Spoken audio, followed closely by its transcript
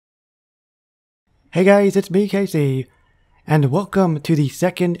Hey guys, it's me, KC, and welcome to the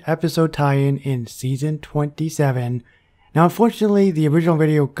second episode tie-in in Season 27. Now, unfortunately, the original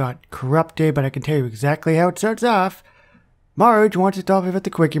video got corrupted, but I can tell you exactly how it starts off. Marge wants to stop off at the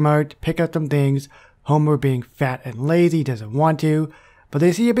Quickie Mart, pick up some things. Homer, being fat and lazy, doesn't want to, but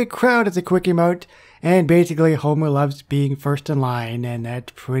they see a big crowd at the Quickie Mart, and basically Homer loves being first in line, and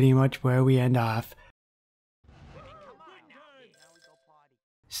that's pretty much where we end off.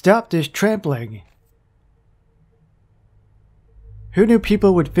 Stop this trampling. Who knew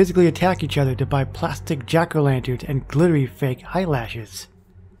people would physically attack each other to buy plastic jack-o'-lanterns and glittery fake eyelashes?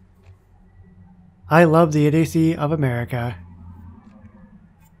 I love the idiocy of America.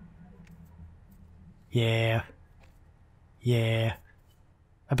 Yeah.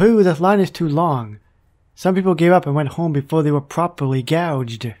 Abu, this line is too long. Some people gave up and went home before they were properly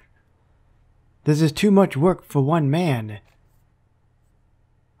gouged. This is too much work for one man.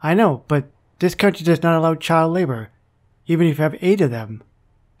 I know, but this country does not allow child labor, even if you have 8 of them.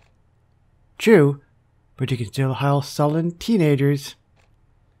 True, but you can still hire sullen teenagers.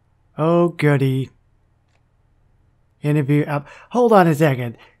 Oh goody. Interview up. Hold on a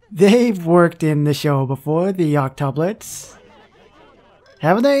second. They've worked in the show before, the Octoblets.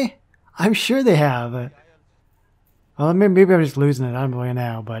 Haven't they? I'm sure they have. Well, maybe I'm just losing it. I don't really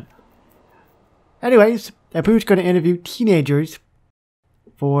know, but... Anyways, Apu's going to interview teenagers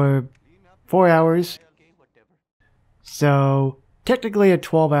for 4 hours. So, technically a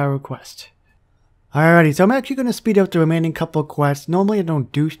 12-hour quest. Alrighty, so I'm actually going to speed up the remaining couple quests. Normally I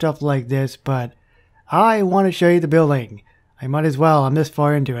don't do stuff like this, but I want to show you the building. I might as well, I'm this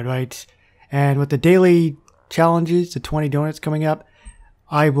far into it, right? And with the daily challenges, the 20 donuts coming up,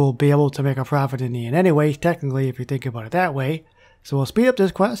 I will be able to make a profit in the end anyway, technically, if you think about it that way. So we'll speed up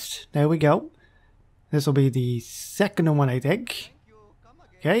this quest. There we go. This will be the second one, I think.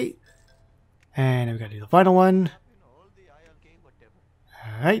 Okay. And we've got to do the final one.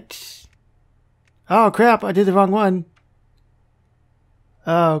 Alright. Oh crap, I did the wrong one.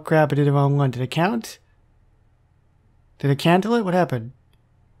 Oh crap, I did the wrong one. Did it count? Did it cancel it? What happened?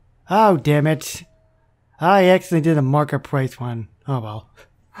 Oh damn it. I accidentally did a markup price one. Oh well.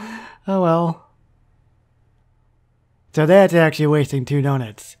 Oh well. So that's actually wasting 2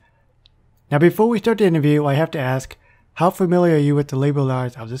 donuts. Now before we start the interview, I have to ask, how familiar are you with the labor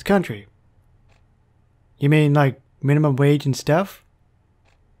laws of this country? You mean like minimum wage and stuff?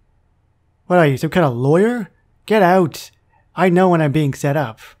 What are you, some kind of lawyer? Get out! I know when I'm being set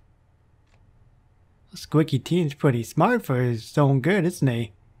up. Squeaky Teen's pretty smart for his own good, isn't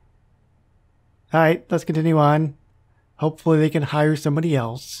he? Alright, let's continue on. Hopefully they can hire somebody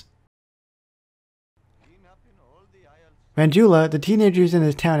else. Manjula, the teenagers in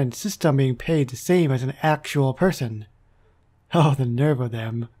this town insist on being paid the same as an actual person. Oh, the nerve of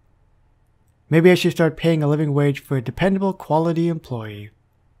them. Maybe I should start paying a living wage for a dependable quality employee.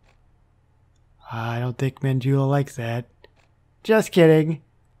 I don't think Manjula likes that. Just kidding.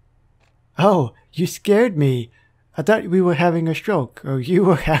 Oh, you scared me. I thought we were having a stroke, or you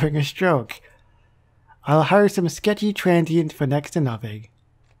were having a stroke. I'll hire some sketchy transients for next to nothing.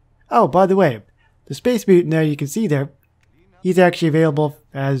 Oh, by the way, the Space Mutant there you can see there, he's actually available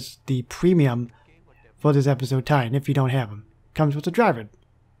as the premium for this episode tie-in if you don't have him. Comes with the driver.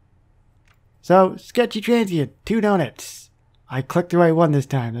 So, sketchy transient, 2 donuts. I clicked the right one this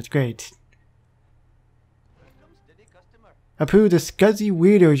time, that's great. Apu, the scuzzy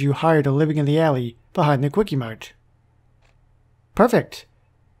weirdos you hired are living in the alley behind the Quickie Mart. Perfect.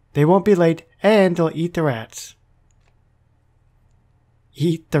 They won't be late, and they'll eat the rats.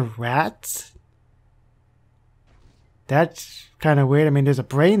 Eat the rats? That's kind of weird. I mean, there's a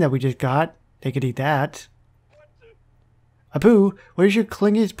brain that we just got. They could eat that. Apu, what is your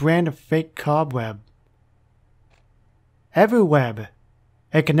clingiest brand of fake cobweb? Everweb.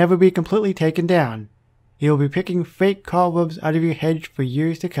 It can never be completely taken down. You'll be picking fake cobwebs out of your hedge for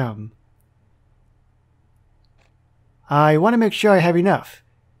years to come. I want to make sure I have enough.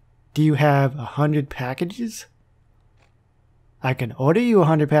 Do you have 100 packages? I can order you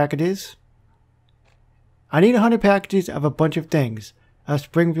 100 packages. I need 100 packages of a bunch of things. Us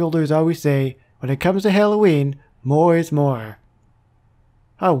Springfielders always say, when it comes to Halloween, more is more.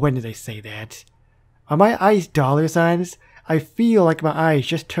 Oh, when did they say that? Are my eyes dollar signs? I feel like my eyes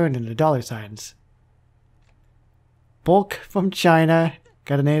just turned into dollar signs. Bulk from China.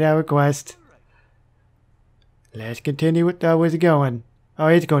 Got an 8-hour quest. Let's continue with where's it going? Oh,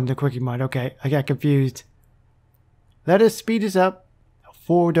 he's going to the Quickie Mart. Okay, I got confused. Let us speed this up.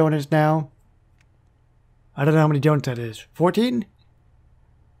 4 donuts now. I don't know how many donuts that is. 14?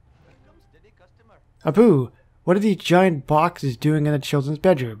 Apu, what are these giant boxes doing in the children's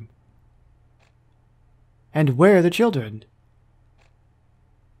bedroom? And where are the children?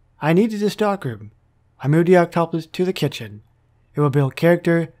 I needed a stockroom. I moved the octopus to the kitchen. It will build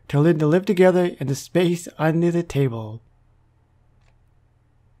character to learn to live together in the space under the table.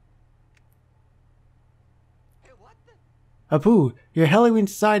 Apu, your Halloween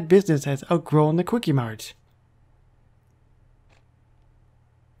side business has outgrown the Quickie Mart.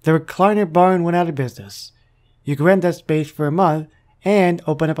 The recliner barn went out of business. You can rent that space for a month and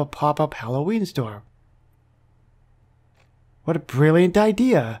open up a pop-up Halloween store. What a brilliant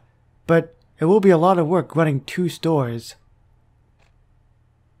idea! But it will be a lot of work running 2 stores.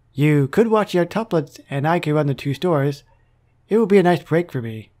 You could watch your tuplets and I could run the 2 stores. It would be a nice break for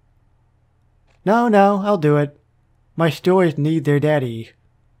me. No, I'll do it. My stores need their daddy.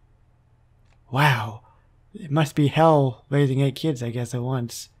 Wow. It must be hell raising 8 kids, I guess, at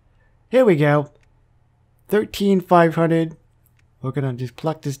once. Here we go. 13,500. We're gonna just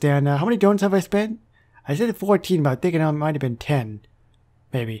pluck this down now. How many donuts have I spent? I said 14, but I'm thinking it might have been 10.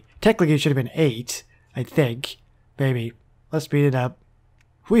 Maybe. Technically, it should have been 8. I think. Maybe. Let's speed it up.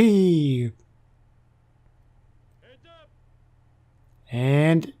 Whee!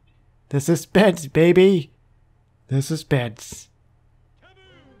 And the suspense, baby! The suspense.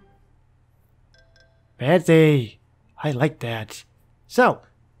 Fancy! I like that. So,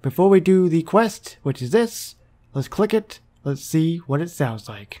 before we do the quest, which is this, let's click it. Let's see what it sounds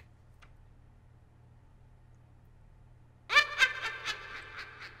like.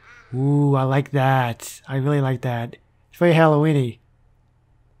 Ooh, I like that. I really like that. It's very Halloween-y.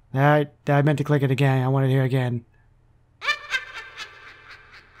 I meant to click it again. I want to hear it again.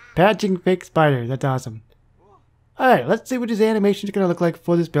 Patching fake spider. That's awesome. Alright, let's see what this animation is going to look like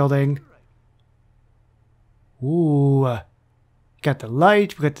for this building. Ooh. Got the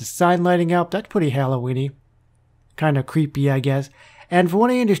light. We got the sign lighting up. That's pretty Halloween-y. Kind of creepy, I guess. And from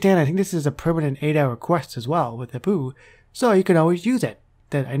what I understand, I think this is a permanent 8-hour quest as well with Apu. So you can always use it.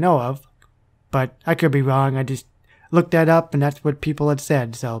 That I know of. But I could be wrong. I just looked that up and that's what people had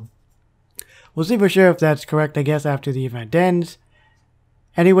said. So we'll see for sure if that's correct, I guess, after the event ends.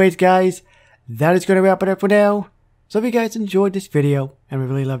 Anyways, guys, that is going to wrap it up for now. So if you guys enjoyed this video and would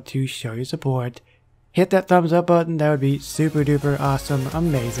really love to show your support, hit that thumbs up button. That would be super duper awesome,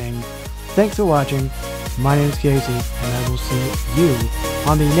 amazing. Thanks for watching. My name is Casey, and I will see you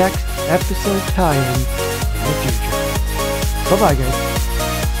on the next episode tie-in in the future. Bye-bye, guys.